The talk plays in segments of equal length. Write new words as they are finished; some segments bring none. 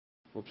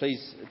Well,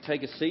 please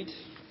take a seat.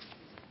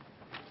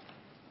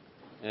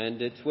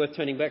 And it's worth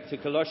turning back to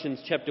Colossians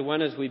chapter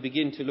 1 as we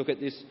begin to look at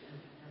this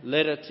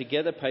letter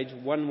together, page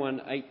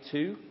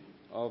 1182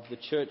 of the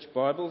Church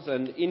Bibles.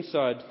 And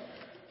inside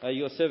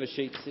your service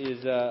sheets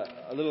is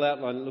a little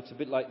outline that looks a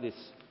bit like this,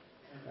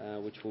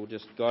 which will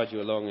just guide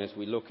you along as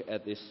we look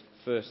at this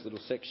first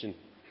little section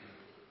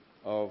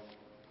of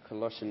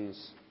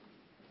Colossians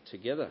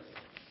together.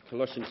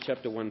 Colossians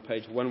chapter 1,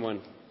 page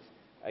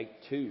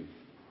 1182.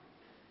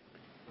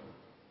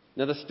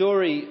 Now, the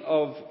story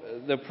of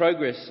the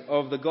progress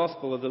of the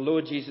gospel of the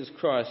Lord Jesus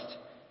Christ,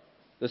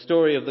 the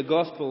story of the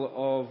gospel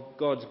of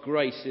God's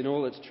grace in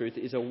all its truth,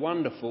 is a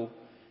wonderful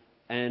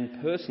and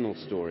personal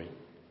story.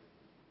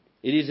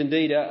 It is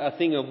indeed a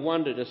thing of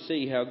wonder to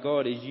see how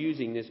God is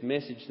using this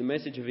message, the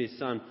message of His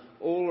Son,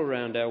 all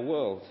around our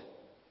world.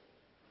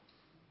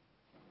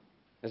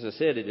 As I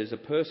said, it is a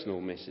personal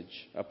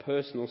message, a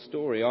personal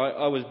story.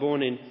 I was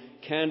born in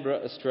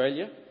Canberra,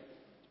 Australia,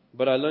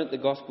 but I learnt the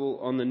gospel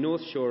on the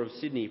north shore of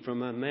Sydney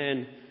from a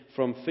man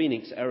from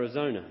Phoenix,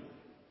 Arizona.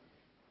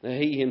 Now,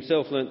 he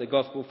himself learnt the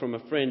gospel from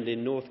a friend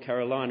in North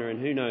Carolina,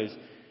 and who knows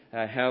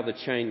how the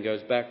chain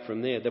goes back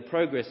from there. The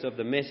progress of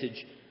the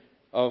message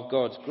of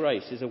God's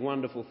grace is a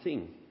wonderful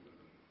thing.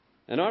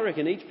 And I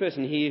reckon each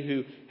person here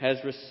who has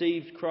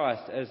received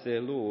Christ as their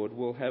Lord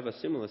will have a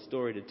similar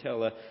story to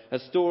tell, a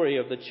story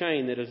of the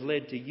chain that has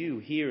led to you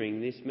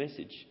hearing this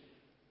message.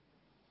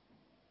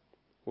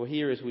 Well,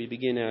 here as we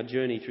begin our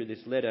journey through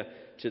this letter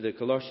to the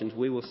Colossians,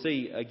 we will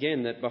see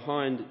again that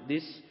behind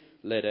this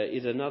letter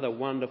is another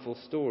wonderful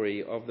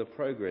story of the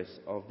progress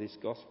of this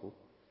gospel.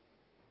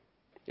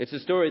 It's a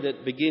story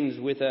that begins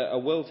with a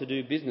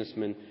well-to-do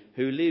businessman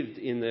who lived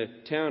in the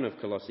town of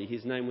Colossae.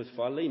 His name was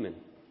Philemon.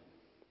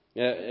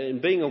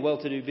 And being a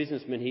well-to-do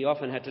businessman, he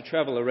often had to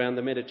travel around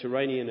the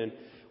Mediterranean, and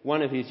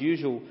one of his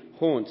usual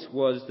haunts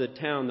was the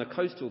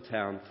coastal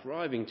town,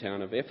 thriving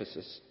town of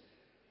Ephesus.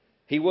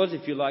 He was,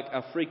 if you like,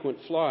 a frequent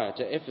flyer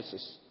to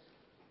Ephesus.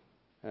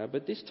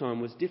 But this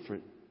time was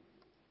different.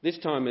 This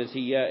time as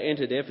he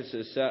entered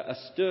Ephesus, a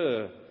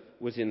stir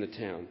was in the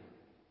town.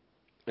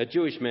 A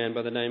Jewish man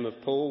by the name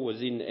of Paul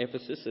was in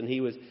Ephesus, and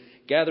he was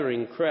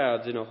gathering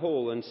crowds in a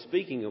hall and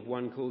speaking of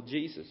one called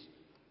Jesus.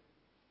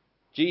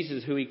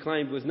 Jesus, who he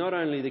claimed was not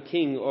only the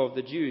King of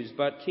the Jews,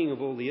 but King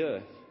of all the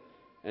earth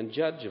and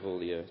Judge of all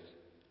the earth.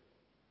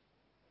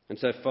 And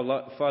so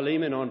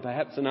Philemon, on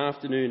perhaps an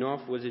afternoon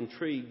off, was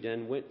intrigued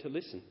and went to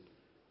listen.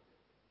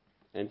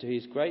 And to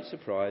his great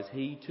surprise,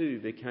 he too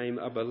became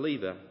a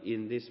believer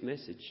in this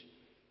message.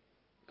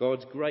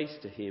 God's grace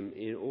to him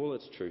in all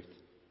its truth.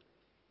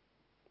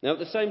 Now, at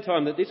the same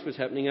time that this was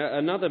happening,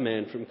 another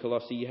man from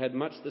Colossae had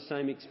much the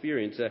same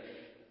experience,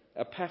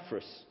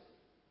 Epaphras.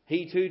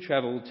 He too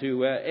travelled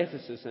to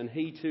Ephesus, and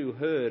he too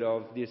heard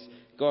of this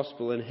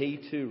gospel, and he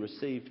too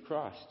received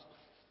Christ.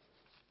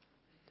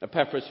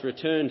 Epaphras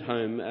returned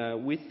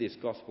home with this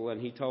gospel,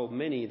 and he told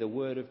many the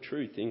word of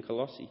truth in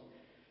Colossae,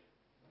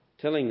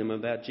 telling them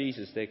about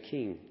Jesus, their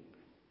King,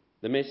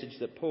 the message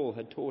that Paul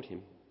had taught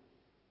him.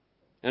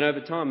 And over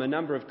time, a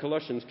number of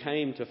Colossians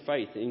came to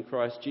faith in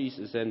Christ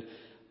Jesus, and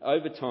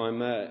over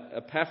time,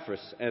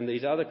 Epaphras and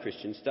these other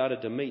Christians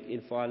started to meet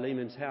in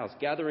Philemon's house,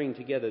 gathering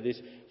together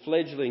this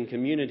fledgling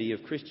community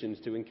of Christians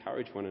to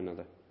encourage one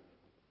another.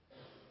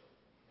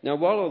 Now,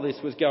 while all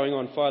this was going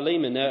on,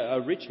 Philemon, a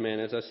rich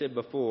man, as I said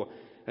before,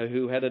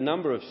 who had a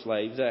number of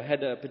slaves,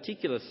 had a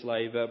particular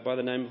slave by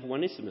the name of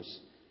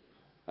Onesimus.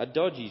 A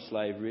dodgy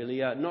slave, really,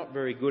 not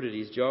very good at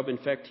his job. In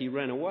fact, he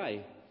ran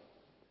away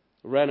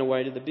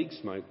to the big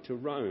smoke, to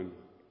Rome.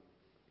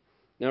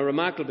 Now,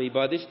 remarkably,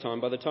 by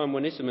the time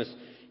Onesimus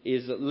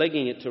is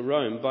legging it to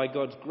Rome, by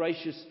God's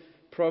gracious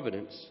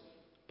providence,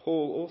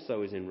 Paul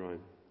also is in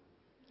Rome,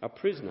 a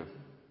prisoner,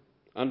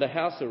 under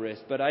house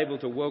arrest, but able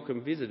to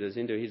welcome visitors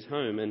into his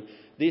home. And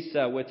this,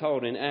 we're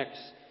told in Acts,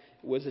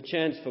 was a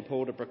chance for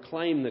Paul to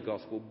proclaim the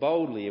gospel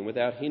boldly and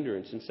without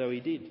hindrance, and so he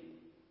did.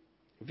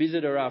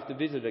 Visitor after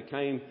visitor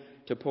came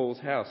to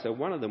Paul's house, so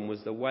one of them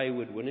was the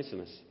wayward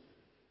Onesimus,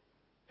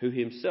 who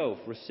himself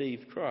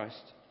received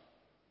Christ.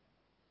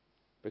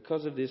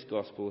 Because of this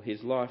gospel,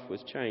 his life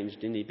was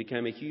changed, and he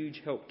became a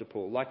huge help to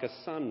Paul, like a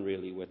son,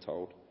 really, we're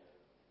told.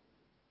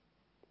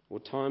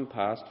 Well, time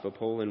passed for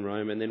Paul in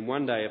Rome, and then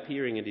one day,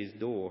 appearing at his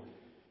door,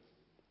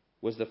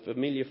 was the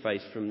familiar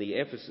face from the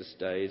Ephesus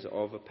days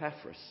of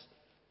Epaphras,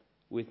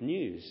 with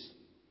news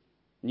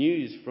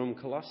from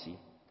Colossae,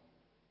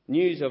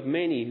 news of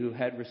many who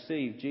had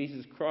received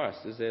Jesus Christ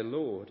as their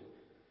Lord,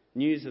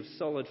 news of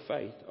solid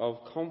faith, of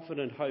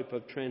confident hope,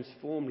 of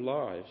transformed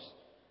lives,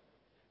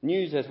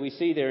 news, as we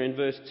see there in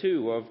verse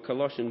 2 of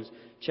Colossians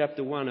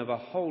chapter 1, of a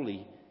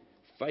holy,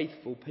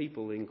 faithful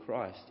people in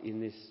Christ in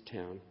this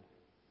town.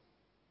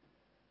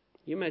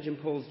 Can you imagine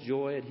Paul's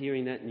joy at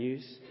hearing that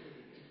news?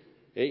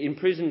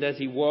 Imprisoned as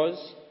he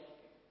was,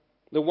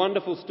 the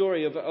wonderful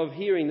story of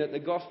hearing that the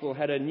gospel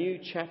had a new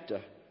chapter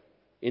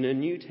in a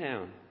new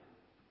town.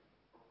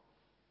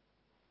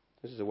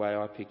 This is the way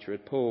I picture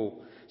it.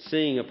 Paul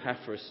seeing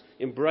Epaphras,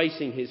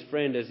 embracing his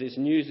friend as this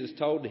news is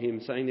told to him,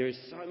 saying there is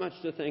so much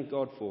to thank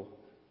God for.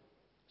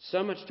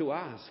 So much to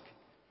ask.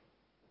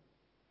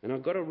 And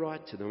I've got to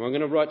write to them. I'm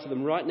going to write to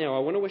them right now. I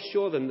want to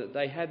assure them that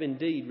they have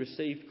indeed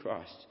received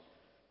Christ.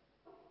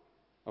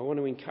 I want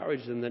to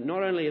encourage them that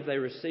not only have they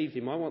received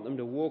him, I want them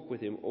to walk with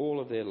him all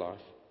of their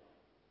life.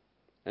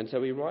 And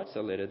so he writes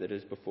a letter that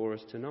is before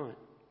us tonight.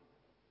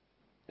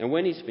 And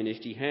when he's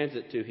finished, he hands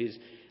it to his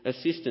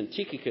assistant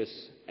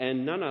Tychicus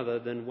and none other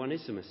than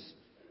Onesimus,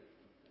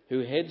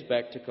 who heads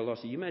back to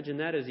Colossae. You imagine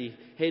that as he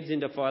heads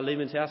into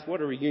Philemon's house.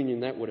 What a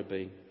reunion that would have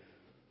been.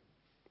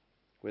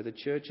 Where the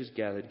church is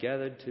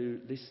gathered to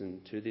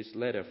listen to this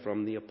letter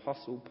from the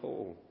Apostle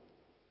Paul.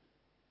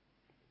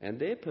 And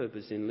their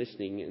purpose in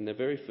listening in the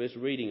very first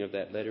reading of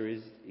that letter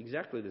is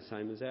exactly the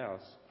same as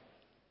ours.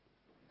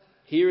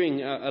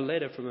 Hearing a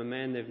letter from a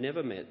man they've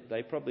never met,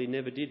 they probably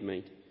never did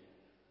meet,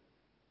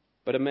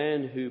 but a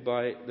man who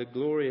by the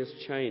glorious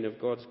chain of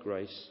God's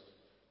grace,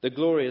 the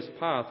glorious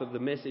path of the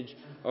message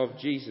of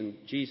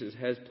Jesus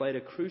has played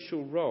a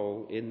crucial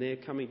role in their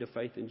coming to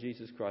faith in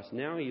Jesus Christ.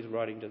 Now he is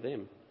writing to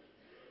them.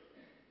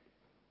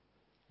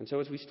 And so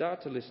as we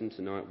start to listen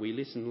tonight, we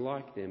listen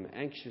like them,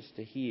 anxious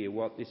to hear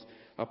what this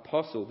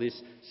apostle,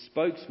 this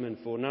spokesman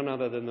for none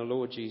other than the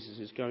Lord Jesus,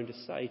 is going to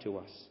say to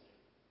us.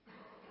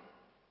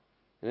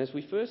 And as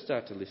we first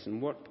start to listen,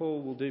 what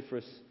Paul will do for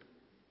us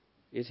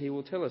is he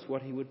will tell us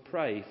what he would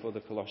pray for the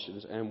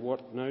Colossians and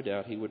what, no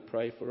doubt, he would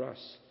pray for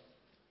us.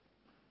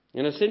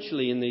 And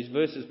essentially in these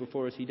verses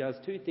before us, he does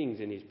two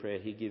things in his prayer.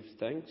 He gives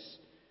thanks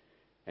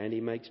and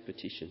he makes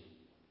petition.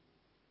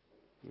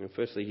 And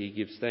firstly, he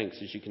gives thanks,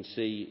 as you can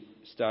see,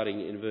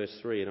 starting in verse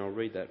 3, and I'll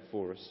read that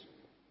for us.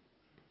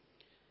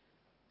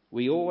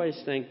 We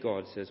always thank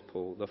God, says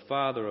Paul, the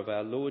Father of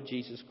our Lord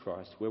Jesus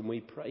Christ, when we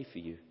pray for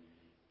you.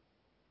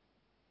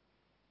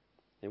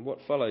 And what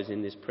follows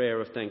in this prayer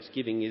of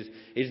thanksgiving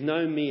is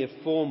no mere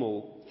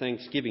formal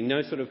thanksgiving,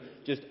 no sort of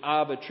just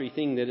arbitrary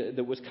thing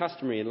that was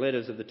customary in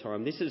letters of the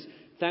time. This is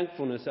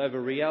thankfulness over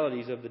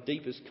realities of the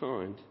deepest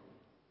kind.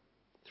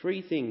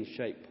 Three things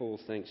shape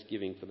Paul's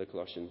thanksgiving for the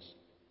Colossians.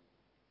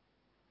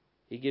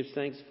 He gives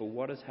thanks for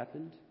what has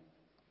happened,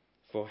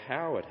 for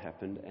how it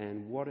happened,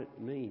 and what it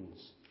means.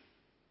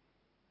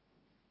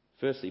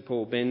 Firstly,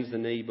 Paul bends the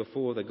knee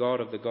before the God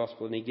of the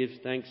gospel and he gives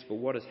thanks for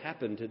what has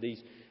happened to these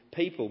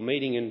people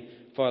meeting in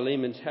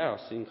Philemon's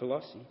house in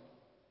Colossae.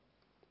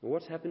 And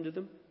what's happened to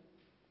them?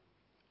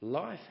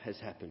 Life has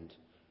happened.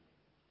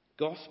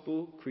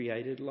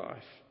 Gospel-created life.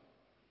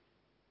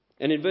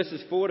 And in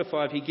verses 4 to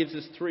 5, he gives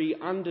us three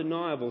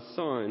undeniable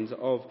signs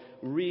of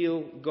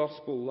real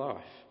gospel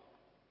life.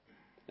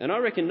 And I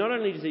reckon not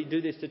only does he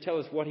do this to tell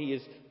us what he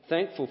is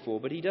thankful for,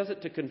 but he does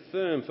it to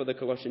confirm for the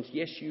Colossians,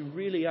 yes, you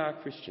really are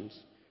Christians.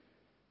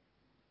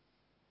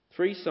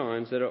 Three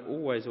signs that are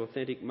always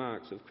authentic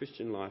marks of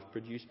Christian life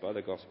produced by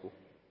the gospel.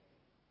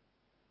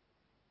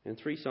 And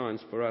three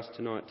signs for us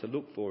tonight to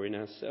look for in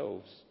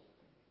ourselves.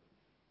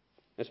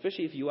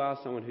 Especially if you are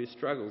someone who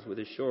struggles with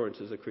assurance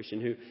as a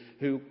Christian,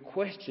 who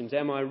questions,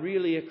 am I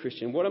really a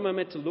Christian? What am I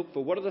meant to look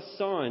for? What are the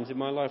signs in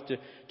my life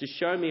to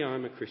show me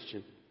I'm a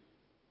Christian?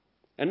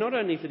 And not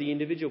only for the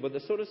individual, but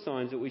the sort of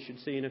signs that we should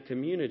see in a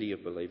community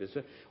of believers.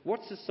 So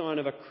what's the sign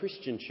of a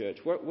Christian church?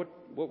 What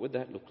would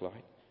that look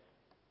like?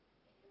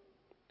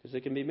 Because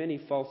there can be many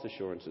false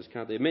assurances,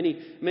 can't there?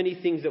 Many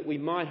things that we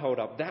might hold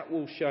up. That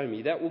will show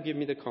me. That will give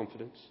me the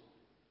confidence.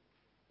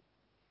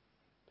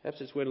 Perhaps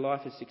it's when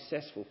life is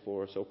successful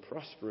for us or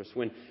prosperous,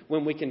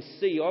 when we can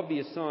see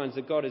obvious signs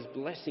that God is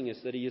blessing us,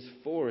 that he is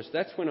for us.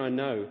 That's when I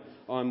know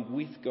I'm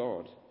with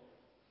God.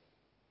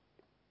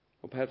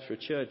 Or perhaps for a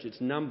church, it's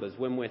numbers.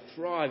 When we're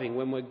thriving,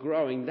 when we're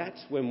growing,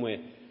 that's when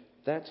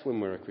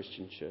we're a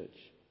Christian church.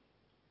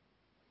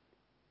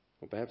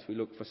 Or perhaps we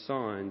look for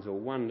signs or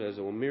wonders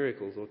or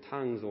miracles or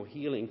tongues or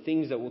healing,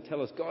 things that will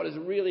tell us God is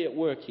really at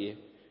work here.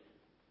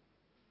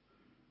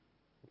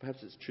 Or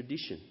perhaps it's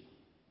tradition.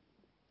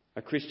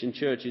 A Christian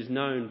church is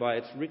known by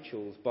its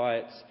rituals, by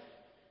its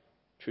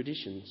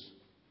traditions.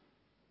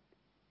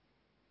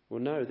 Well,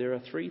 no, there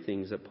are three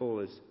things that Paul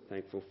is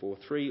thankful for.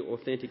 Three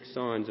authentic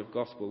signs of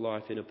gospel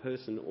life in a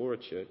person or a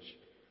church.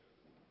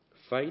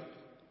 Faith,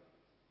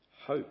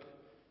 hope,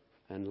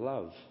 and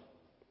love.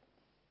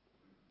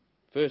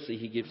 Firstly,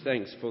 he gives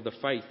thanks for the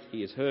faith he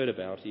has heard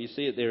about. You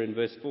see it there in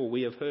verse 4.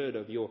 We have heard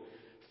of your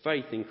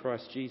faith in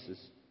Christ Jesus.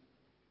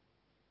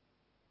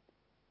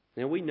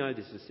 Now, we know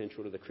this is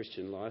central to the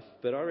Christian life,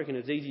 but I reckon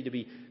it's easy to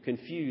be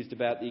confused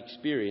about the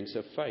experience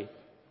of faith.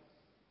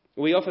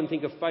 We often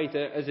think of faith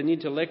as an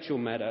intellectual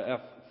matter,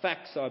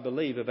 facts, I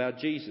believe, about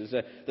Jesus,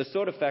 the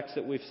sort of facts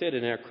that we've said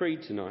in our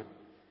creed tonight.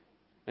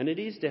 And it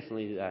is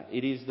definitely that.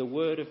 It is the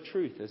word of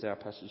truth, as our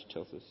passage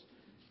tells us.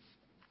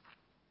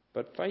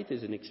 But faith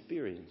is an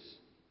experience.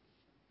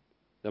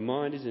 The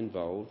mind is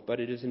involved,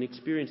 but it is an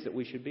experience that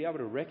we should be able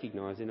to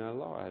recognise in our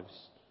lives.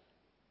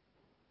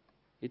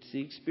 It's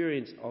the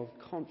experience of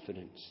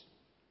confidence.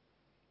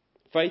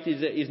 Faith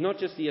is not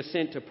just the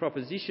assent to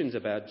propositions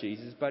about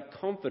Jesus, but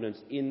confidence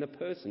in the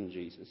person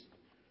Jesus.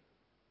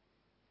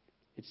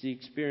 It's the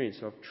experience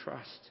of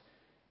trust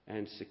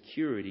and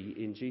security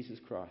in Jesus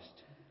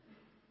Christ.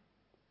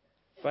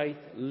 Faith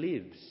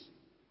lives.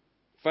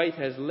 Faith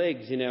has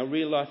legs in our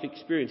real life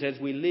experience. As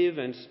we live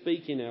and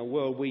speak in our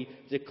world, we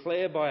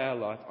declare by our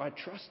life, I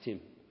trust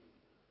him.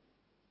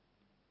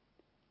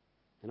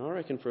 And I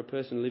reckon for a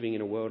person living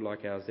in a world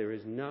like ours, there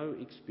is no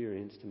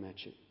experience to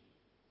match it.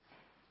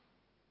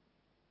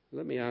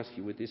 Let me ask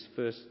you, with this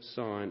first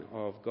sign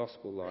of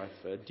gospel life,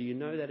 do you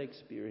know that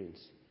experience?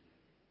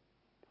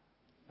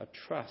 A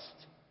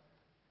trust,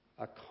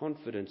 a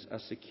confidence, a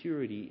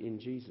security in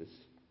Jesus.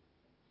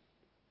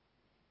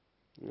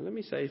 Now, let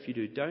me say, if you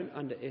do, don't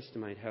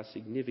underestimate how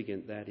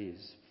significant that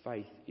is,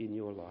 faith in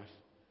your life.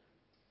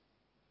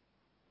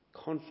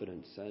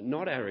 Confidence,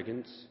 not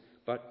arrogance,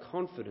 but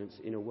confidence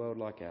in a world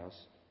like ours.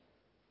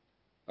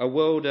 A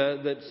world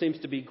that seems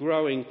to be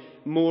growing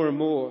more and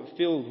more,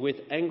 filled with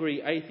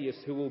angry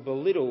atheists who will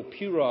belittle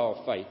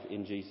puerile faith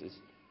in Jesus,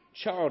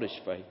 childish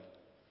faith.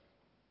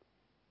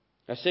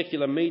 A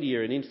secular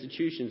media and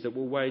institutions that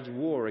will wage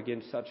war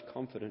against such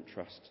confident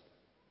trust.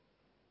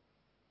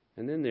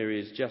 And then there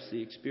is just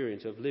the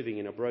experience of living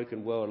in a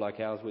broken world like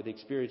ours, with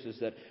experiences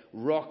that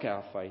rock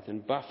our faith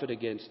and buffet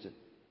against it.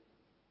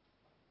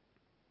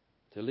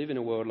 To live in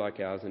a world like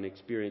ours and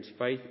experience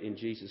faith in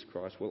Jesus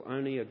Christ, well,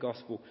 only a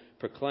gospel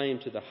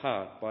proclaimed to the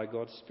heart by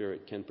God's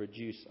Spirit can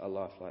produce a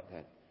life like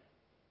that.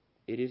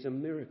 It is a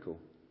miracle.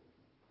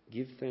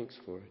 Give thanks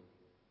for it.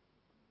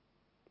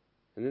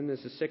 And then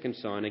there's the second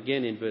sign,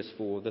 again in verse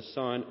 4, the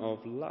sign of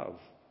love.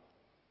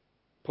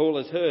 Paul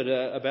has heard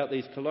about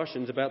these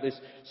Colossians, about this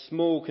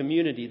small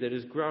community that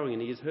is growing,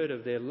 and he has heard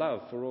of their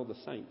love for all the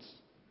saints.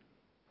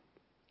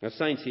 Now,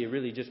 saints here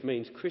really just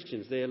means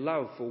Christians, their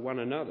love for one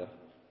another.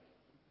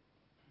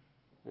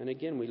 And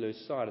again, we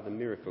lose sight of the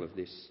miracle of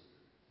this.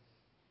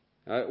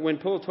 When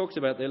Paul talks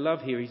about their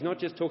love here, he's not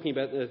just talking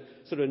about the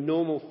sort of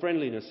normal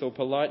friendliness or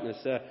politeness.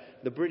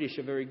 The British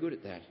are very good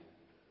at that.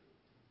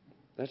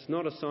 That's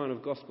not a sign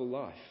of gospel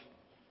life.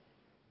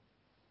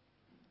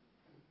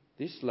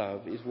 This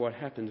love is what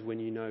happens when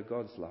you know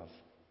God's love.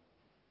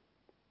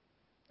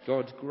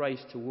 God's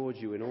grace towards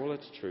you in all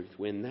its truth,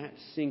 when that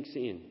sinks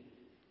in.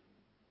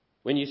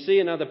 When you see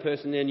another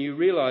person and you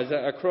realise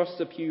that across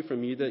the pew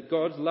from you that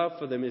God's love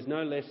for them is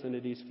no less than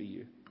it is for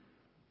you.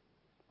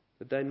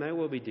 That they may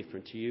well be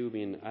different to you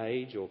in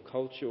age or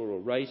culture or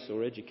race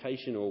or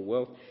education or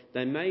wealth.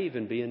 They may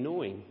even be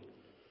annoying.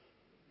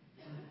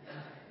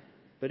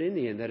 But in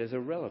the end, that is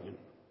irrelevant.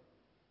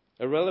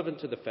 Irrelevant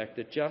to the fact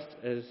that just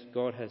as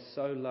God has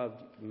so loved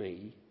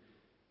me,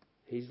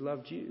 he's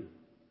loved you.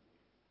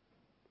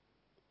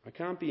 I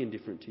can't be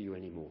indifferent to you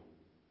anymore.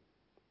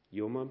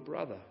 You're my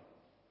brother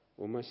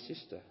or my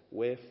sister.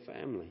 We're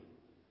family.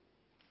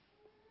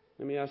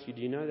 Let me ask you,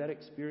 do you know that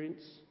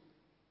experience?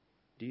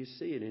 Do you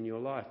see it in your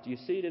life? Do you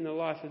see it in the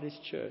life of this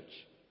church?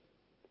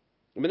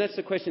 I mean, that's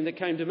the question that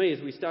came to me as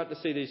we start to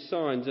see these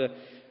signs.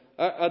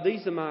 Are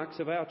these the marks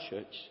of our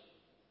church?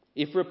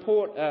 If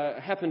report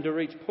happened to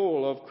reach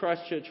Paul of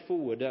Christchurch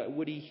Forward,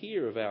 would he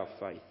hear of our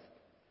faith,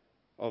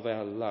 of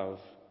our love?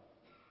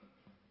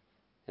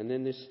 And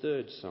then this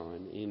third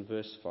sign in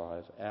verse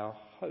 5, our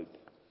hope.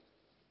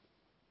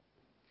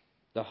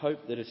 The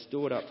hope that is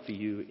stored up for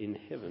you in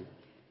heaven.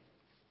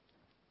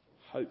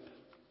 Hope.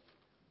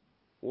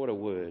 What a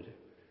word.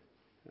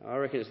 I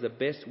reckon it's the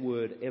best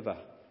word ever.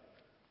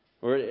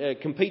 Or it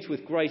competes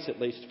with grace,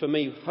 at least. For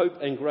me,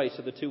 hope and grace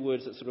are the two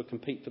words that sort of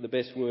compete for the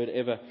best word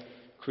ever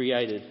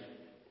created.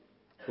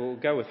 We'll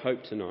go with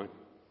hope tonight.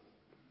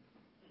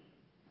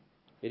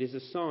 It is a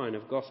sign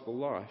of gospel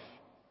life.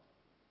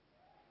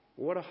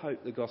 What a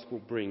hope the gospel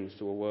brings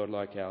to a world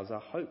like ours, a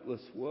hopeless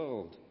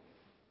world.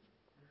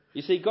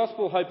 You see,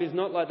 gospel hope is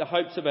not like the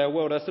hopes of our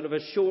world, a sort of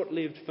a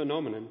short-lived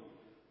phenomenon,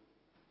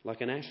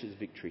 like an Ashes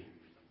victory.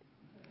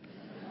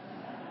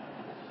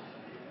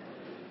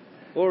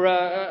 Or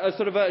a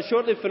sort of a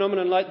short-lived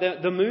phenomenon like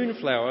the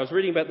moonflower. I was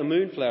reading about the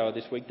moonflower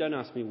this week, don't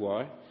ask me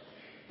why.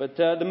 But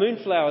the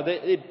moonflower,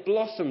 it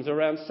blossoms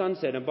around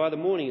sunset and by the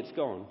morning it's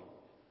gone.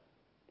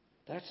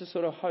 That's the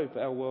sort of hope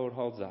our world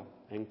holds up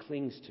and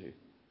clings to.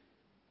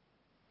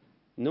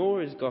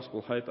 Nor is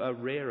gospel hope a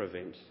rare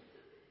event.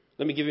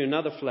 Let me give you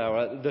another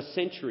flower, the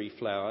century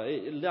flower.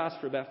 It lasts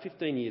for about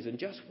 15 years and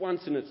just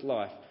once in its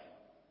life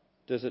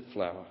does it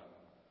flower.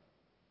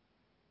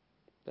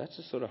 That's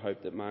the sort of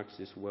hope that marks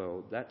this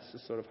world. That's the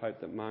sort of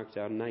hope that marks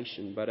our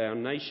nation. But our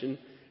nation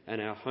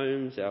and our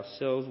homes,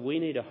 ourselves, we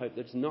need a hope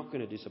that's not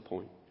going to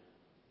disappoint.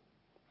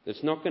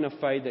 That's not going to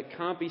fade, that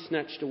can't be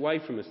snatched away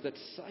from us,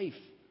 that's safe.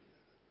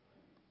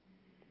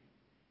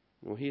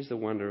 Well, here's the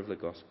wonder of the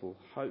gospel.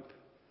 Hope,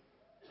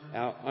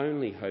 our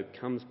only hope,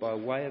 comes by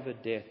way of a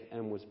death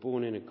and was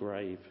born in a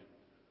grave.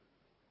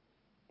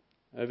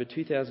 Over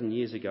 2,000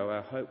 years ago,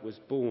 our hope was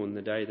born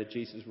the day that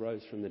Jesus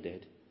rose from the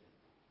dead.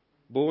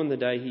 Born the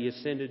day he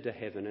ascended to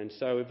heaven. And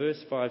so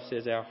verse 5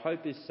 says our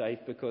hope is safe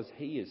because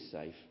he is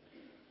safe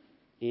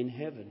in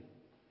heaven.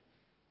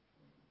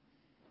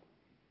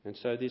 And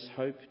so this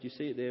hope, do you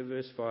see it there,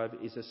 verse 5,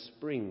 is a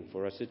spring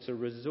for us. It's a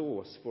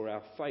resource for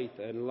our faith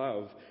and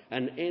love,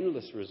 an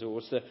endless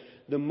resource.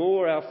 The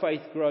more our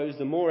faith grows,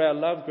 the more our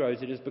love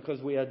grows. It is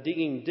because we are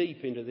digging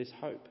deep into this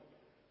hope,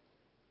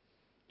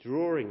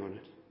 drawing on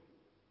it.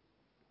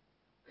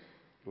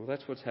 Well,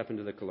 that's what's happened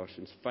to the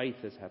Colossians. Faith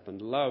has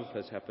happened, love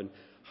has happened,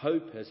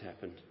 hope has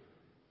happened.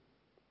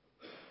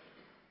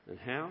 And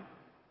how?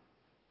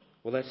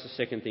 Well, that's the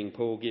second thing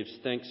Paul gives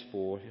thanks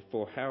for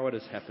how it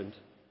has happened.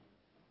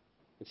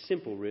 It's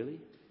simple, really.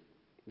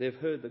 They've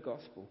heard the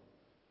gospel.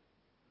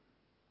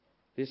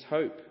 This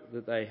hope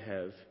that they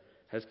have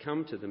has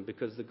come to them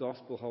because the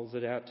gospel holds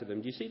it out to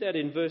them. Do you see that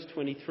in verse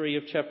 23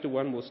 of chapter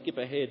 1? We'll skip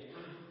ahead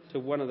to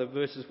one of the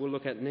verses we'll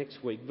look at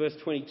next week. Verse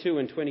 22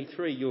 and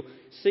 23, you'll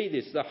see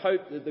this, the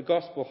hope that the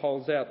gospel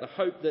holds out, the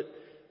hope that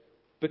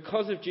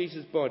because of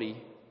Jesus' body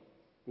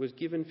was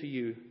given for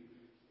you,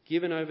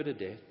 given over to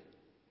death.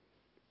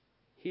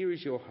 Here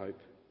is your hope.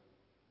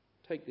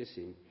 Take this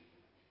in.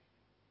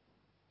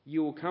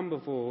 You will come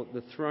before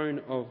the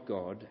throne of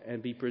God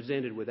and be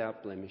presented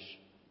without blemish.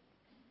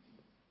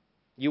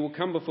 You will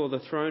come before the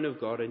throne of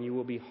God and you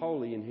will be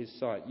holy in His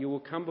sight. You will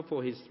come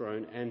before His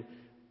throne and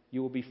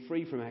you will be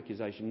free from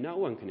accusation. No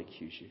one can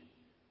accuse you.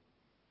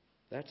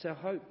 That's our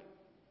hope.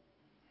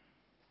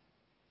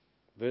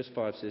 Verse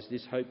 5 says,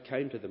 this hope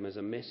came to them as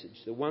a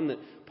message, the one that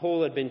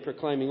Paul had been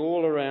proclaiming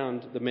all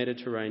around the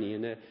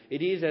Mediterranean.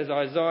 It is, as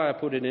Isaiah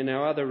put it in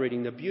our other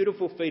reading, the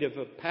beautiful feet of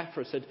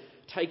Epaphras had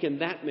taken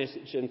that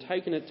message and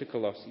taken it to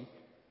Colossae.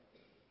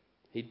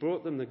 He'd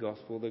brought them the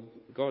gospel,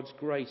 God's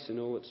grace in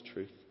all its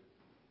truth.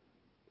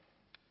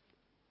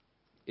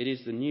 It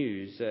is the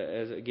news,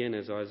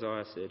 as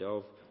Isaiah said,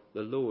 of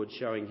the Lord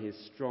showing His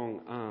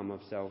strong arm of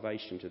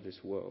salvation to this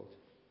world.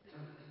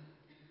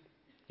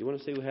 You want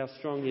to see how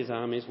strong His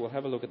arm is? We'll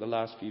have a look at the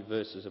last few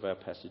verses of our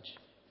passage.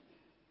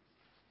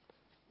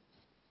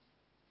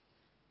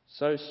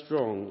 So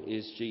strong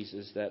is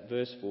Jesus that,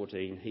 verse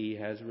 14, He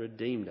has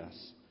redeemed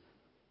us,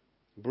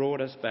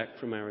 brought us back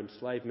from our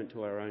enslavement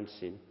to our own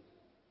sin.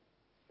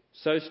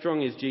 So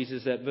strong is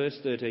Jesus that, verse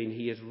 13,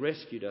 He has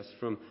rescued us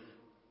from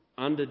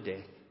under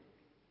death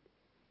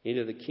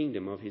into the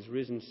kingdom of His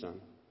risen Son.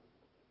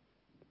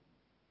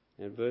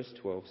 And verse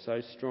 12,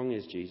 so strong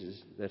is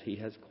Jesus that He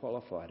has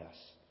qualified us,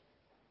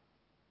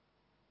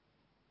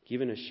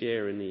 given a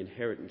share in the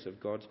inheritance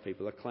of God's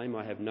people, a claim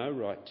I have no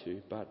right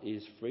to, but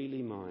is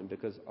freely mine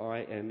because I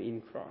am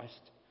in Christ.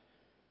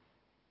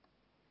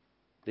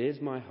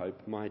 There's my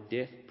hope, my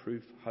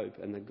death-proof hope,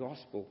 and the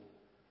gospel,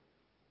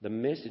 the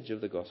message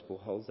of the gospel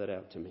holds that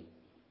out to me.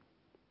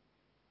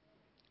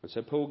 And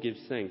so Paul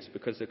gives thanks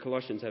because the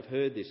Colossians have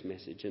heard this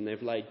message and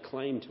they've laid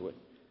claim to it.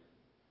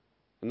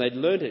 And they'd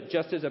learnt it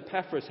just as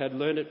Epaphras had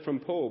learnt it from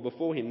Paul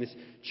before him, this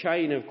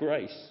chain of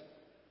grace.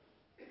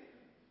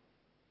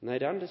 And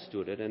they'd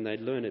understood it and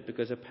they'd learned it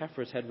because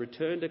Epaphras had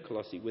returned to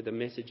Colossae with a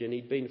message and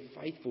he'd been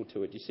faithful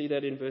to it. You see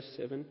that in verse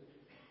 7?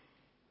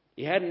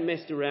 He hadn't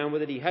messed around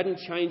with it, he hadn't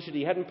changed it,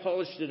 he hadn't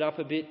polished it up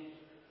a bit.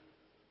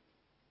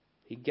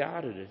 He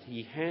guarded it,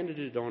 he handed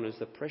it on as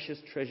the precious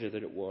treasure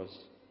that it was.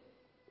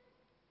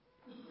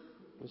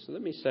 So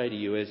let me say to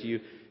you, as you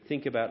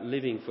think about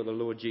living for the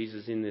Lord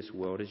Jesus in this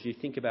world, as you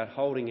think about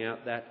holding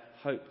out that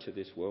hope to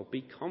this world,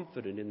 be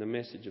confident in the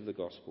message of the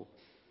gospel.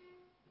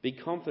 Be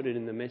confident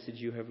in the message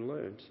you have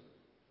learned.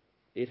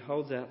 It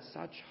holds out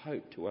such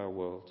hope to our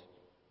world,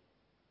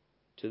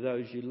 to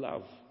those you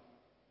love,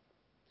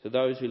 to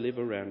those who live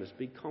around us.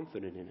 Be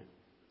confident in it.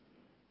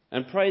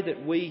 And pray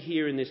that we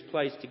here in this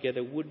place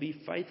together would be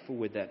faithful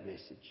with that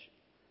message.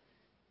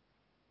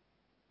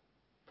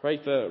 Pray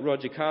for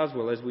Roger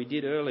Carswell, as we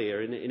did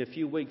earlier, in a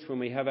few weeks when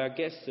we have our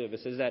guest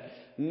service, as that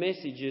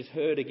message is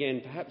heard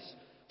again, perhaps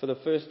for the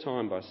first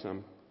time by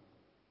some.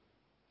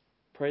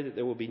 Pray that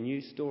there will be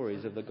new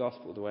stories of the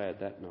gospel to add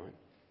that night.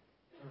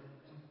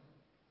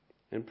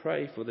 And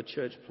pray for the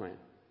church plant,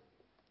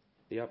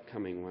 the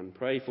upcoming one.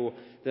 Pray for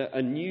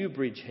a new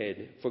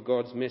bridgehead for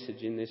God's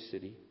message in this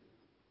city.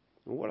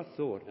 And what a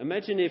thought.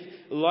 Imagine if,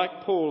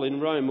 like Paul in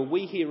Rome,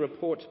 we hear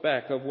reports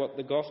back of what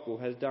the gospel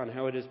has done,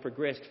 how it has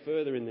progressed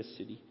further in this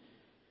city,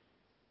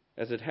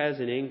 as it has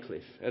in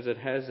Endcliffe, as it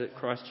has at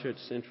Christchurch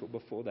Central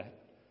before that.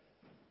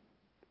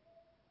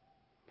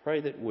 Pray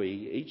that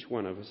we, each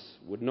one of us,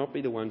 would not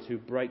be the ones who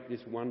break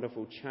this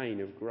wonderful chain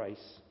of grace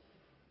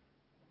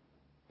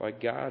by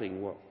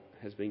guarding what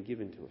has been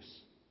given to us,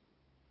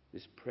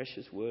 this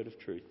precious word of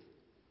truth.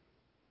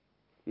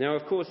 Now,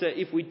 of course,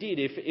 if we did,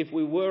 if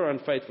we were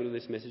unfaithful to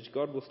this message,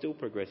 God will still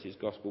progress His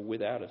gospel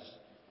without us.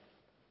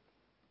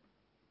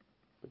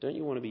 But don't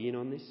you want to be in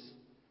on this?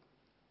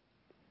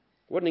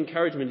 What an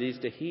encouragement it is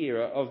to hear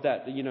of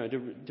that,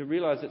 to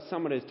realise that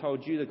someone has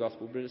told you the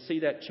gospel, but to see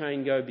that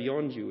chain go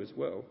beyond you as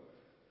well.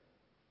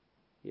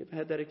 You ever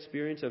had that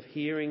experience of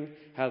hearing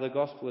how the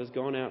gospel has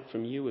gone out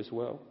from you as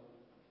well?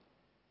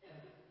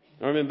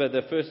 I remember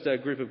the first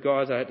group of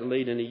guys I had to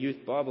lead in a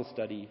youth Bible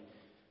study.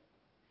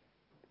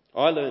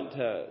 I learnt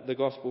the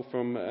gospel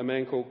from a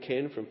man called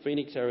Ken from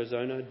Phoenix,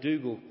 Arizona.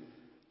 Dougal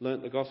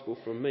learnt the gospel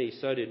from me.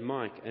 So did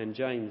Mike and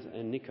James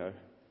and Nico.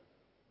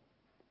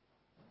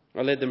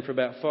 I led them for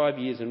about 5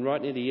 years, and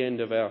right near the end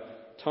of our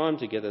time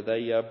together,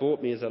 they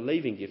bought me as a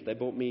leaving gift. They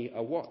bought me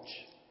a watch.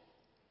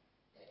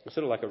 It's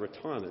sort of like a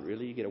retirement,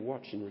 really. You get a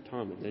watch in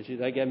retirement.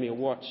 They gave me a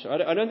watch.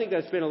 I don't think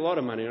they spent a lot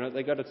of money on it.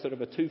 They got a sort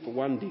of a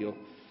 2-for-1 deal.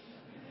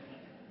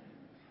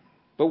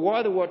 But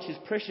why the watch is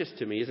precious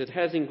to me is it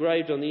has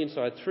engraved on the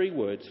inside 3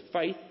 words: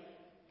 faith,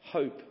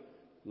 hope,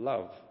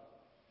 love.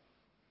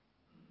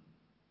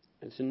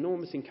 It's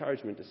enormous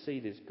encouragement to see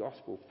this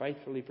gospel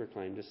faithfully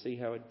proclaimed, to see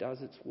how it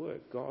does its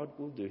work. God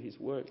will do his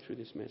work through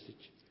this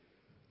message.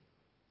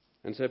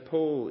 And so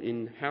Paul,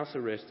 in house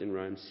arrest in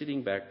Rome,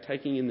 sitting back,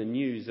 taking in the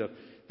news of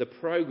the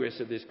progress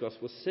of this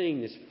gospel,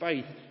 seeing this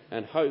faith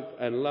and hope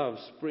and love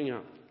spring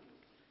up.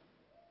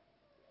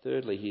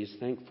 Thirdly, he is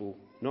thankful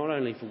not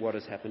only for what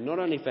has happened, not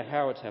only for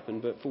how it's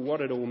happened, but for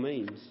what it all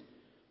means.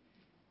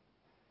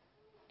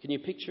 Can you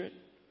picture it?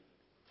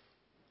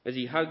 As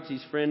he hugs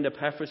his friend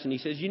Epaphras and he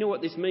says, "You know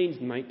what this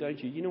means, mate,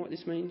 don't you? You know what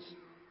this means?"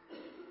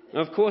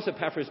 Now, of course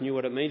Epaphras knew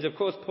what it means. Of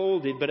course Paul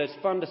did, but it's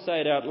fun to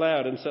say it out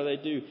loud, and so they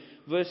do.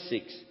 Verse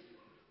 6.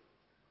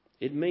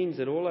 It means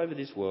that all over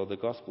this world the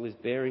gospel is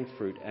bearing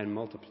fruit and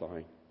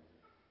multiplying.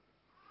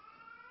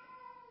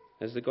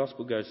 As the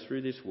gospel goes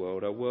through this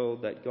world, a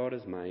world that God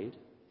has made,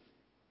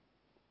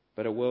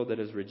 but a world that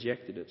has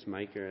rejected its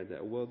maker,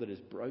 a world that is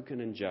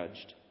broken and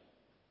judged.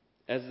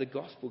 As the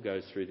gospel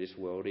goes through this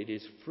world, it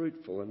is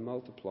fruitful and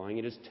multiplying.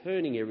 It is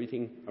turning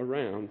everything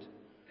around,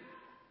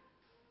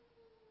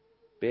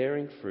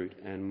 bearing fruit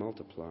and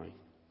multiplying.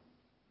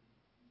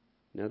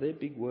 Now, they're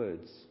big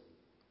words.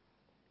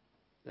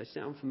 They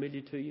sound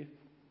familiar to you?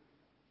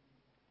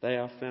 They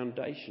are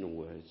foundational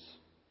words.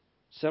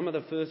 Some of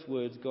the first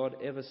words God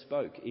ever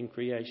spoke in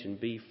creation: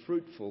 be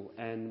fruitful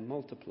and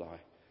multiply.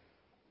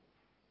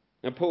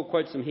 Now, Paul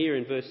quotes them here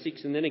in verse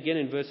 6 and then again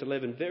in verse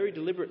 11, very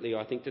deliberately,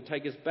 I think, to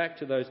take us back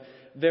to those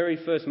very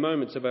first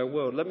moments of our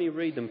world. Let me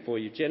read them for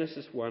you.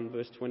 Genesis 1,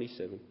 verse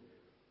 27.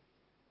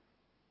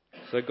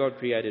 So God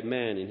created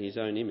man in his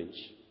own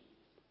image.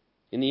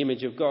 In the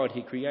image of God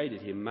he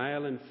created him.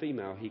 Male and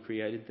female he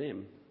created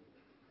them.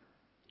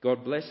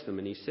 God blessed them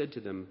and he said to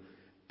them,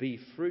 be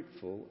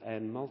fruitful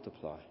and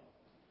multiply.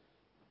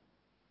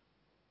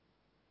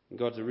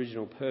 God's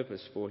original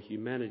purpose for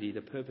humanity,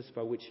 the purpose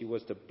by which he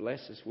was to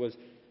bless us, was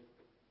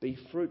be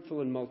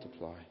fruitful and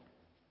multiply.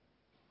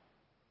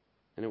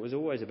 And it was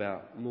always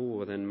about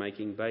more than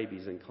making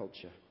babies and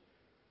culture.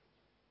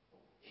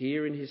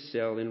 Here in his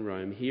cell in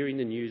Rome, hearing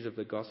the news of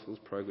the gospel's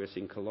progress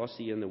in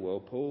Colossae and the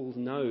world, Paul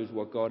knows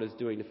what God is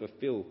doing to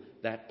fulfill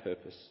that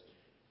purpose.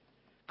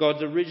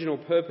 God's original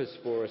purpose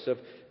for us of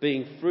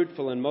being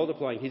fruitful and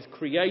multiplying, his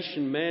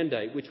creation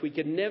mandate, which we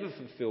can never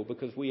fulfill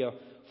because we are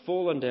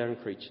fallen down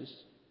creatures.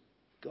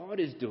 God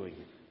is doing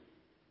it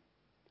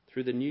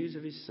through the news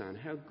of his Son.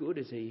 How good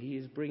is he? He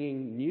is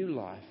bringing new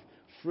life,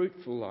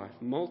 fruitful life,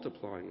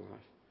 multiplying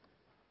life.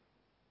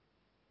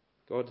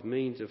 God's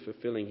means of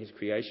fulfilling his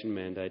creation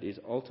mandate is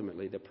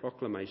ultimately the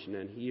proclamation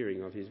and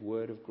hearing of his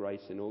word of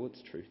grace in all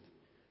its truth.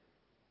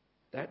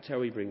 That's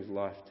how he brings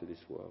life to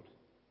this world.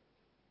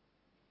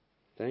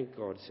 Thank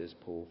God, says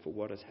Paul, for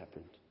what has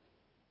happened,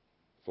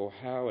 for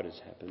how it has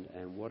happened,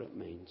 and what it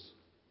means.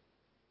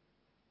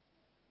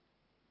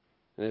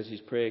 And as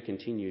his prayer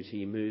continues,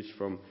 he moves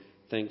from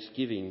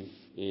thanksgiving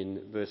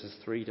in verses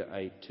 3 to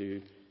 8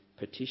 to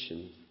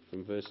petition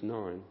from verse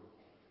 9.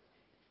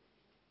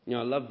 Now,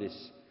 I love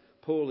this.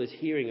 Paul is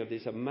hearing of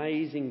this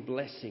amazing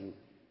blessing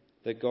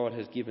that God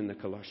has given the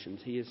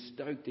Colossians. He is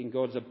stoked in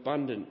God's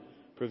abundant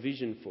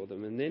provision for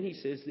them. And then he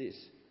says this,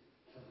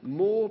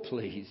 more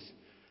please.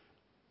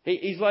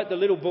 He's like the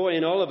little boy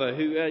in Oliver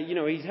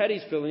who, he's had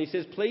his fill and he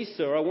says, please,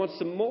 sir, I want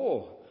some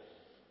more.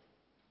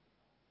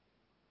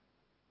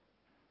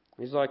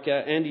 He's like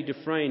Andy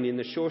Dufresne in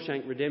The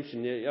Shawshank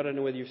Redemption. I don't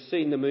know whether you've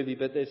seen the movie,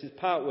 but there's this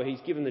part where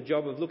he's given the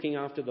job of looking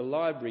after the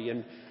library,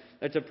 and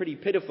it's a pretty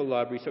pitiful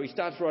library. So he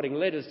starts writing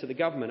letters to the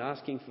government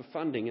asking for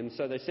funding, and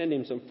so they send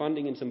him some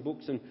funding and some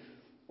books, and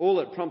all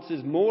it prompts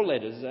is more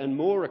letters and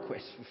more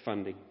requests for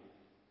funding.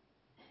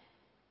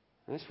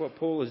 And that's what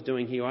Paul is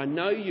doing here. I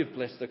know you've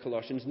blessed the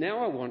Colossians.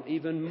 Now I want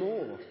even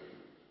more.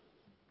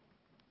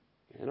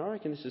 And I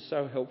reckon this is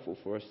so helpful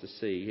for us to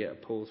see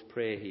Paul's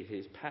prayer here,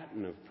 his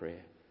pattern of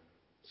prayer.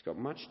 It's got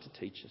much to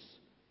teach us.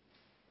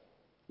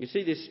 You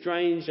see this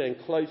strange and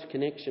close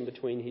connection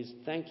between his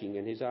thanking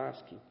and his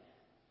asking.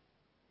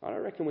 I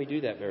don't reckon we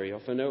do that very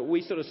often.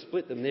 We sort of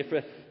split them. They're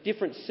for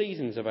different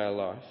seasons of our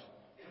life.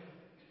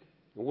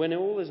 When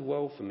all is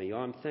well for me,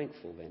 I'm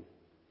thankful then.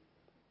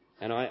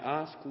 And I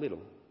ask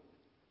little.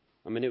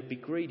 I mean, it would be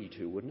greedy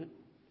too, wouldn't it?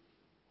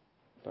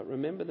 But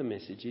remember the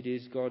message. It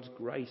is God's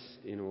grace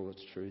in all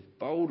its truth.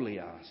 Boldly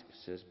ask,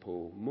 says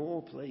Paul.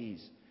 More,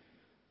 please.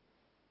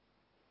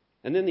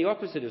 And then the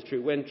opposite is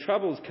true. When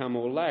troubles come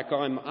or lack,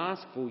 I'm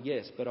askful,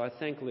 yes, but I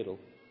thank little.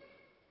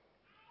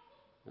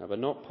 But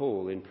not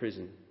Paul in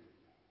prison,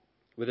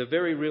 with a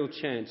very real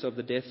chance of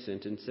the death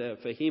sentence.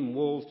 For him,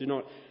 walls do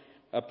not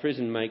a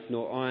prison make,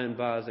 nor iron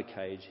bars a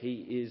cage. He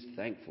is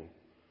thankful.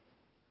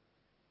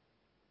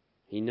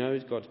 He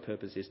knows God's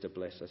purpose is to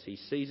bless us. He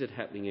sees it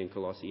happening in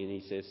Colossae and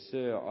he says,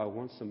 sir, I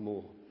want some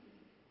more.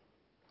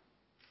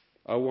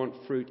 I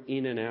want fruit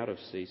in and out of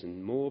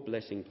season. More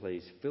blessing,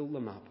 please. Fill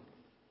them up.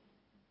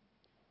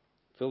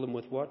 Fill them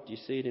with what? Do you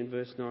see it in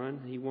verse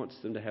 9? He wants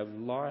them to have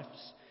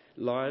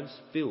lives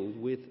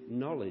filled with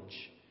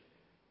knowledge.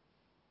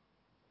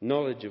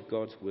 knowledge of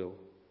God's will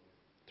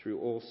through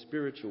all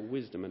spiritual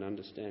wisdom and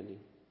understanding.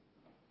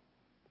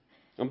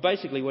 And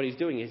basically what he's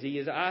doing is he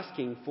is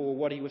asking for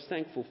what he was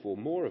thankful for,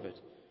 more of it.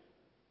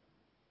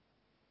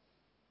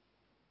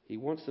 He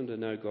wants them to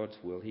know God's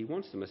will. He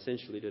wants them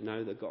essentially to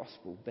know the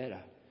gospel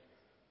better.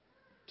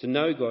 To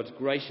know God's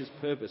gracious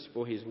purpose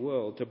for his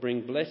world, to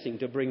bring blessing,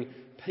 to bring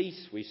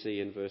peace, we see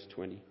in verse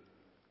 20.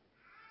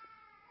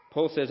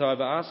 Paul says,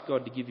 I've asked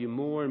God to give you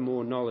more and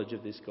more knowledge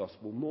of this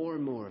gospel, more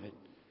and more of it.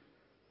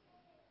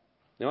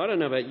 Now, I don't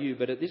know about you,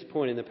 but at this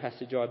point in the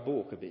passage, I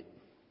balk a bit.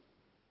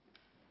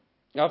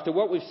 After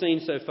what we've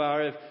seen so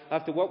far,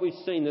 after what we've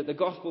seen that the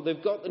gospel,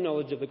 they've got the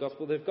knowledge of the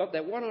gospel, they've got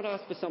that, why not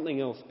ask for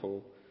something else,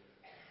 Paul?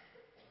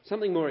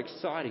 Something more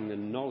exciting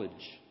than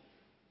knowledge.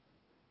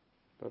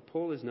 But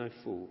Paul is no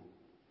fool.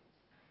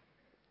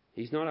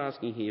 He's not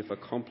asking here for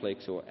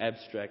complex or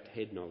abstract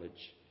head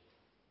knowledge.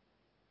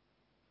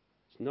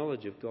 It's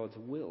knowledge of God's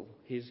will,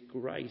 his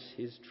grace,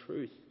 his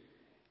truth.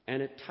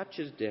 And it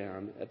touches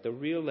down at the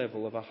real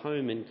level of a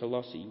home in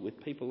Colossae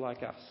with people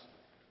like us.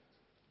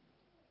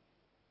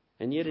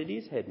 And yet it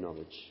is head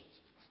knowledge.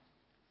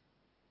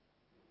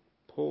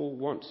 Paul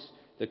wants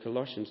the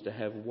Colossians to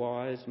have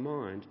wise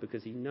minds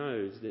because he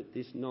knows that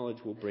this knowledge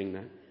will bring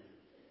that.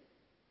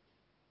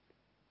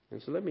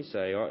 And so let me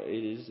say,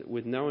 it is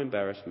with no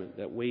embarrassment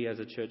that we as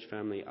a church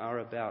family are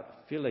about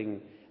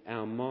filling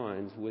our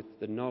minds with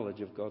the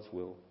knowledge of God's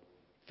will,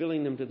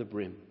 filling them to the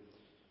brim.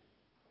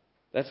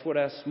 That's what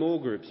our small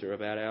groups are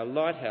about, our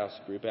lighthouse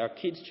group, our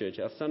kids' church,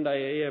 our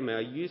Sunday AM,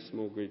 our youth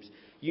small groups.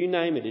 You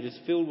name it, it is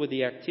filled with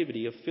the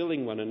activity of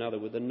filling one another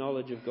with the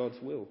knowledge of God's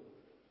will.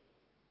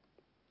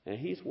 Now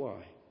here's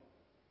why.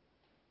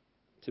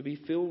 To be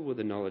filled with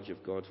the knowledge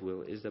of God's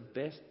will is the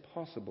best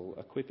possible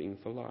equipping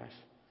for life.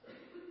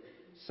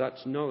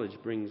 Such knowledge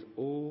brings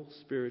all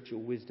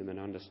spiritual wisdom and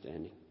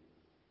understanding.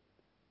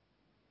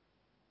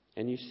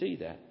 And you see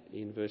that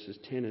in verses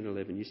 10 and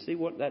 11. You see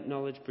what that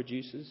knowledge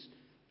produces?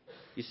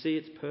 You see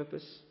its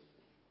purpose?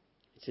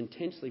 It's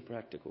intensely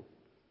practical.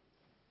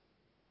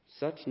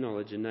 Such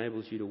knowledge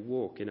enables you to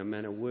walk in a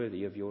manner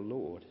worthy of your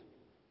Lord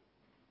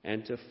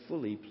and to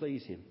fully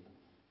please him.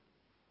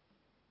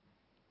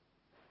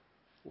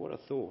 What a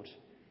thought.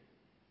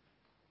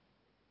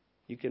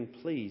 You can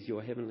please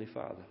your Heavenly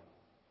Father.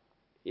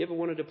 You ever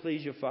wanted to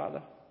please your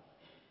Father?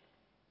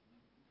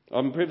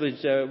 I'm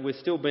privileged with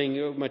still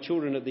being my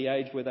children at the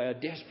age where they are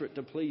desperate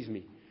to please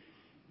me.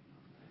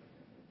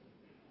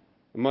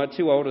 My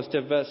two oldest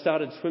have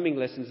started swimming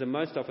lessons, and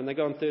most often they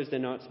go on Thursday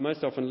nights.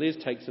 Most often Liz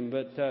takes them,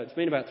 but it's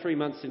been about 3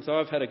 months since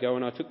I've had a go,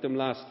 and I took them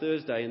last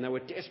Thursday, and they were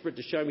desperate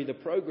to show me the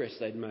progress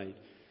they'd made.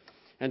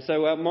 And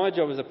so my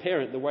job as a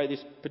parent, the way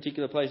this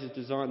particular place is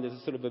designed, there's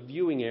a sort of a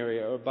viewing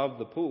area above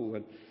the pool,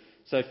 and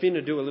so Finn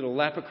will do a little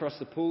lap across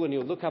the pool and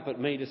he'll look up at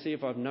me to see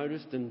if I've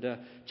noticed. And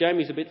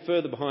Jamie's a bit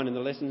further behind in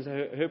the lessons.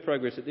 Her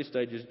progress at this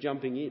stage is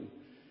jumping in.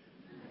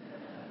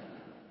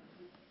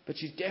 But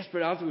she's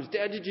desperate afterwards.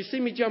 Dad, did you see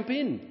me jump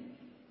in?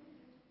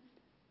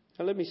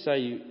 Now let me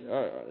say,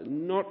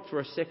 not for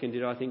a second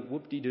did I think,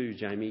 whoop-de-doo,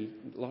 Jamie,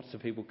 lots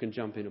of people can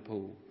jump in a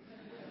pool.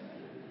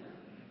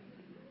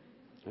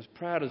 As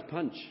proud as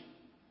punch.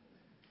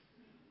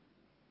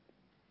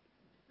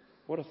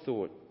 What a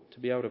thought, to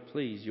be able to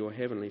please your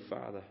Heavenly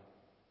Father.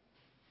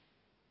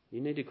 You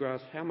need to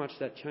grasp how much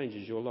that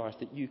changes your life,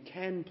 that you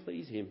can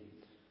please him.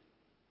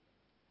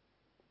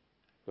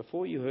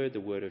 Before you heard the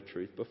word of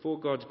truth, before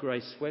God's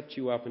grace swept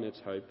you up in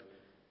its hope,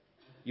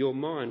 your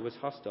mind was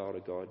hostile to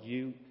God.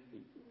 You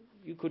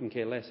couldn't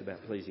care less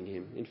about pleasing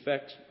him. In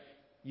fact,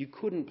 you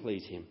couldn't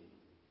please him.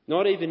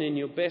 Not even in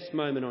your best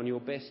moment on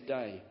your best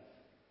day.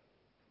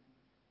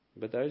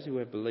 But those who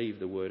have believed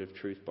the word of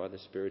truth by the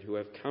Spirit, who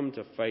have come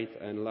to faith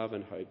and love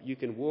and hope, you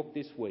can walk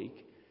this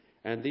week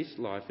and this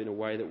life in a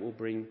way that will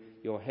bring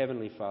your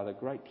Heavenly Father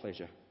great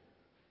pleasure.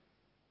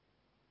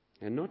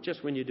 And not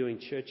just when you're doing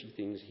churchy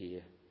things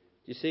here.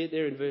 You see it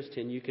there in verse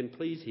 10, you can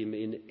please him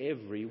in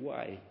every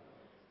way.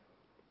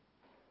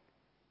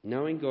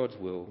 Knowing God's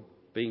will,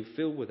 being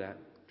filled with that,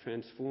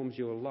 transforms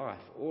your life,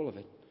 all of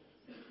it.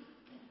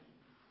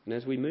 And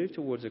as we move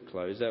towards a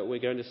close, we're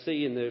going to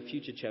see in the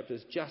future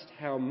chapters just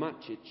how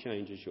much it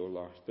changes your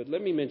life. But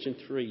let me mention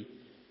 3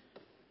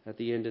 at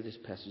the end of this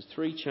passage.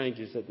 3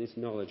 changes that this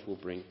knowledge will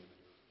bring.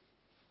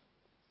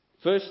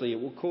 Firstly, it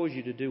will cause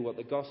you to do what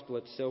the gospel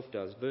itself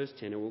does. Verse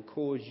 10, it will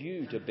cause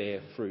you to bear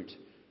fruit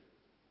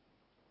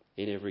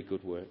in every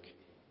good work.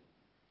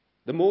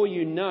 The more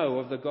you know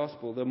of the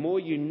gospel, the more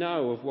you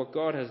know of what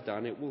God has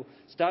done, it will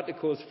start to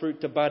cause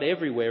fruit to bud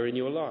everywhere in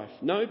your life.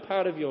 No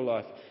part of your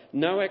life,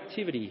 no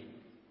activity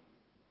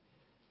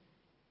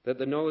that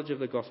the knowledge of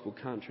the gospel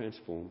can't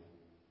transform.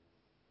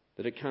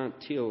 That it can't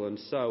till and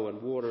sow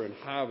and water and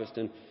harvest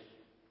and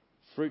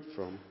fruit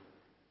from.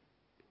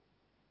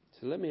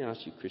 So let me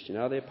ask you, Christian,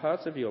 are there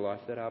parts of your life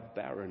that are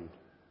barren,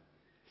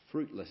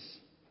 fruitless?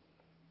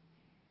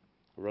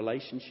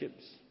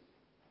 Relationships,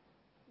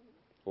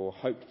 or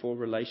hoped for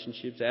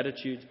relationships,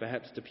 attitudes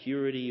perhaps to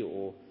purity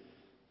or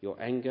your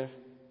anger,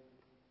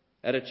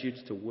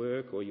 attitudes to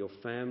work or your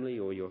family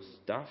or your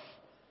stuff,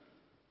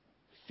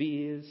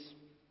 fears,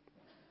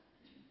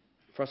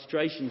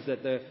 frustrations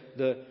that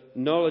the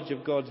knowledge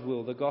of God's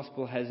will, the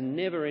gospel, has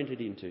never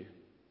entered into.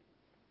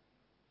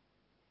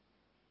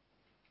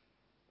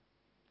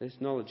 This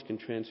knowledge can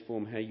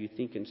transform how you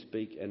think and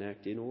speak and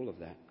act in all of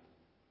that.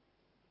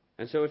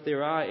 And so if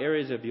there are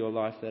areas of your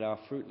life that are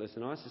fruitless,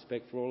 and I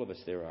suspect for all of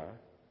us there are,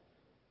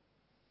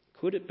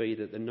 could it be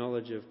that the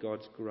knowledge of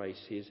God's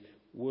grace, His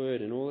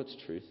word and all its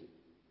truth,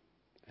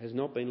 has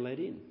not been let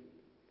in?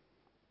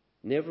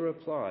 Never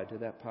applied to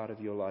that part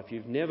of your life.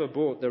 You've never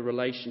brought the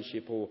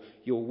relationship or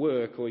your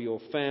work or your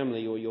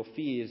family or your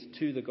fears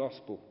to the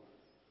gospel.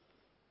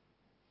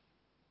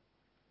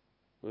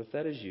 Well, if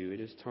that is you, it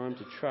is time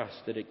to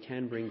trust that it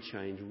can bring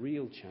change,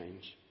 real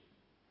change.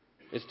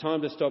 It's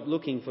time to stop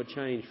looking for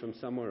change from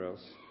somewhere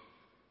else.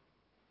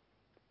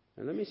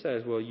 And let me say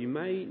as well, you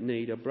may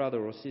need a brother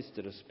or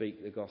sister to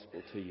speak the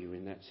gospel to you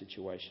in that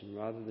situation,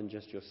 rather than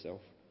just yourself.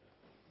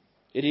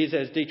 It is,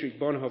 as Dietrich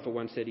Bonhoeffer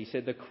once said, he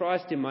said, "The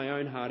Christ in my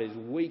own heart is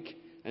weak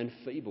and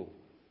feeble,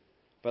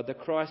 but the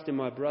Christ in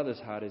my brother's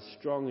heart is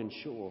strong and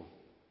sure."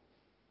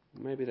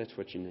 Maybe that's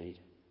what you need.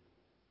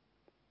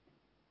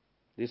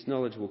 This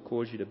knowledge will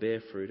cause you to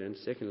bear fruit, and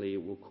secondly,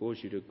 it will cause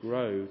you to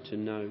grow to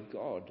know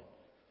God.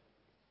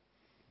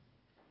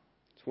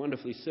 It's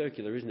wonderfully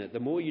circular, isn't it? The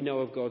more you know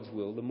of God's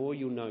will, the more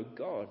you'll know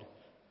God.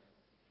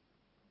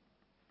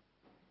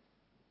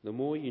 The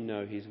more you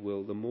know His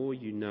will, the more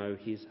you know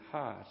His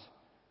heart,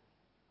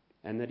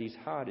 and that His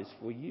heart is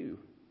for you.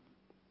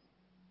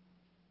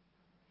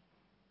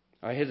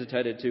 I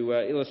hesitated to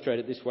illustrate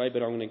it this way,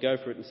 but I'm going to go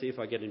for it and see if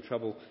I get in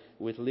trouble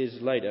with Liz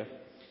later.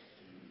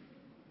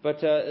 But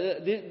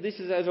this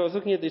is, as I was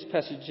looking at this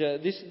passage,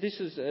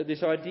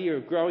 this idea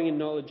of growing in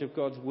knowledge of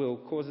God's will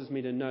causes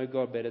me to know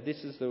God better.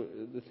 This is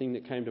the thing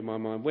that came to my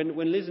mind.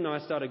 When Liz and I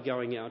started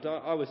going out,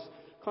 I was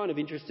kind of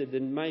interested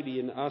in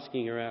maybe in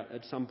asking her out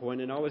at some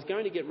point, and I was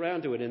going to get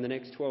round to it in the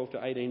next 12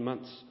 to 18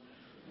 months.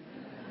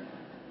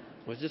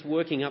 I was just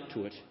working up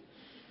to it.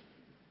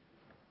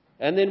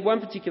 And then one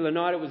particular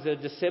night, it was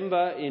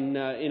December in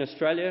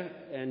Australia,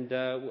 and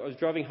I was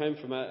driving home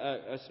from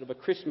a sort of a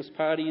Christmas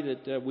party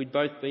that we'd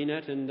both been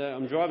at, and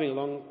I'm driving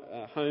along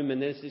home,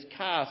 and there's this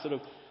car sort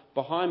of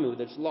behind me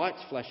with its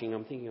lights flashing.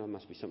 I'm thinking, oh, there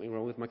must be something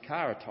wrong with my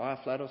car, a tyre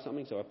flat or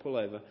something, so I pull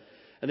over.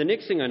 And the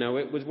next thing I know,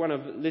 it was one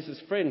of Liz's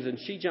friends, and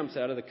she jumps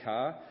out of the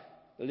car.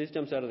 Liz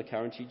jumps out of the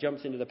car, and she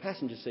jumps into the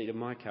passenger seat of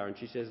my car, and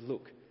she says,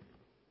 "Look,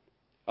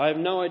 I have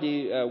no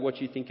idea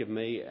what you think of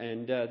me,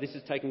 and this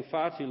is taking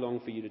far too long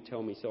for you to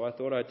tell me, so I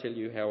thought I'd tell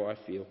you how I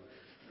feel."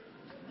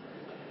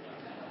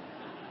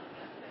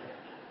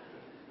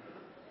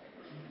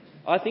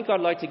 "I think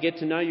I'd like to get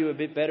to know you a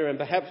bit better, and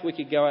perhaps we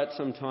could go out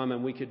sometime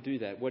and we could do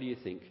that. What do you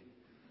think?"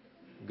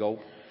 Gulp.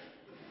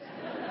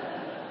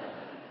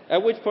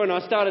 At which point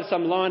I started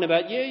some line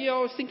about, yeah, I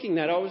was thinking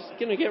that. I was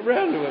going to get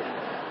round to it.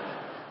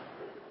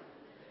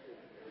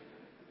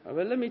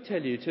 But let me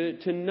tell you,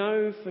 to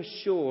know for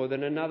sure that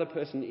another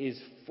person is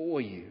for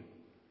you,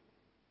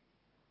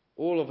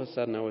 all of a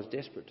sudden I was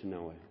desperate to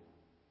know her,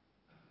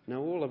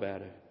 know all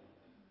about her.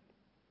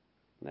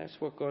 And that's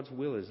what God's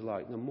will is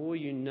like. The more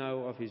you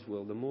know of His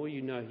will, the more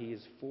you know He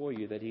is for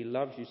you, that He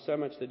loves you so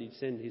much that He'd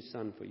send His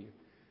Son for you.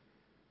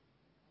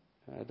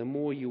 The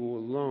more you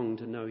will long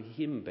to know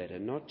Him better,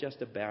 not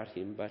just about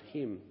Him, but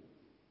Him.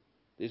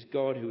 This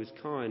God who is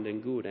kind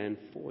and good and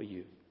for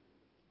you.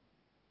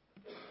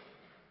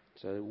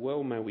 So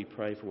well may we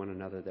pray for one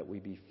another that we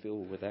be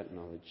filled with that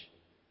knowledge.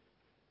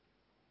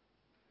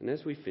 And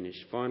as we finish,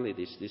 finally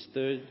this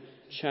third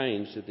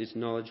change that this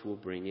knowledge will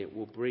bring, it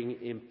will bring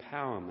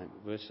empowerment,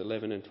 verse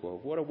 11 and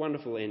 12. What a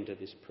wonderful end to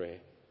this prayer.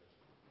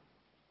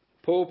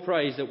 Paul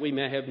prays that we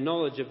may have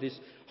knowledge of this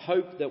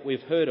hope that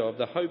we've heard of,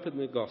 the hope in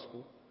the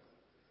gospel.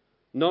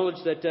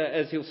 Knowledge that,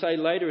 as he'll say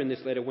later in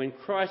this letter, when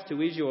Christ,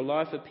 who is your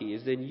life,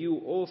 appears, then you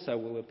also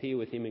will appear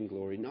with Him in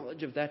glory.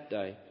 Knowledge of that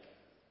day.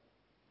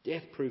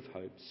 Death-proof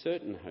hope,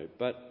 certain hope,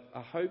 but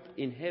a hope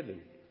in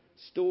heaven,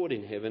 stored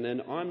in heaven,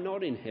 and I'm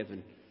not in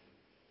heaven.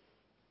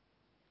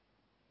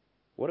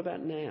 What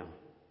about now?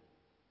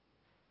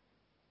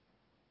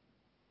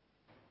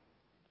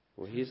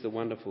 Well, here's the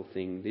wonderful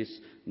thing. This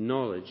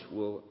knowledge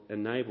will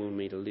enable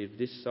me to live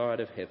this side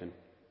of heaven,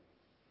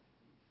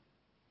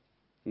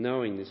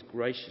 knowing this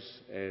gracious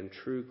and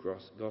true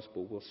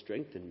gospel will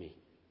strengthen me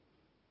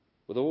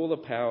with all the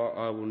power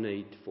I will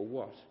need for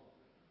what?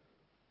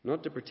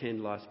 Not to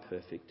pretend life's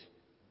perfect,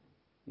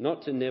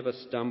 not to never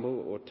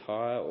stumble or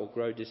tire or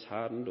grow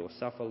disheartened or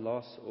suffer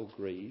loss or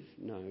grieve,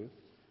 no.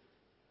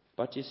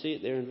 But you see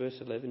it there in verse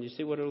 11, you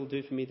see what it'll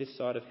do for me this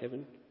side of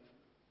heaven?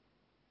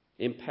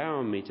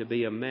 Empower me to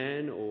be a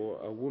man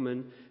or a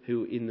woman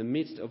who in the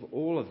midst of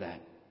all of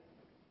that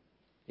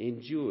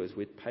endures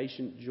with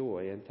patient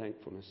joy and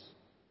thankfulness.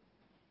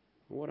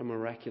 What a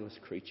miraculous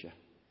creature.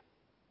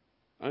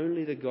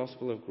 Only the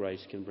gospel of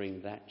grace can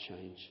bring that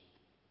change.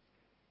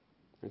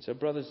 And so,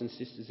 brothers and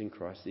sisters in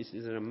Christ, this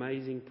is an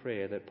amazing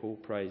prayer that Paul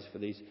prays for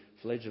these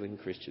fledgling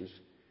Christians,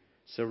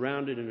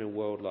 surrounded in a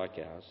world like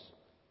ours.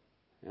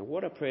 And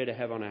what a prayer to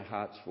have on our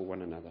hearts for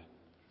one another.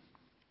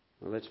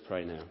 Well, let's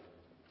pray now.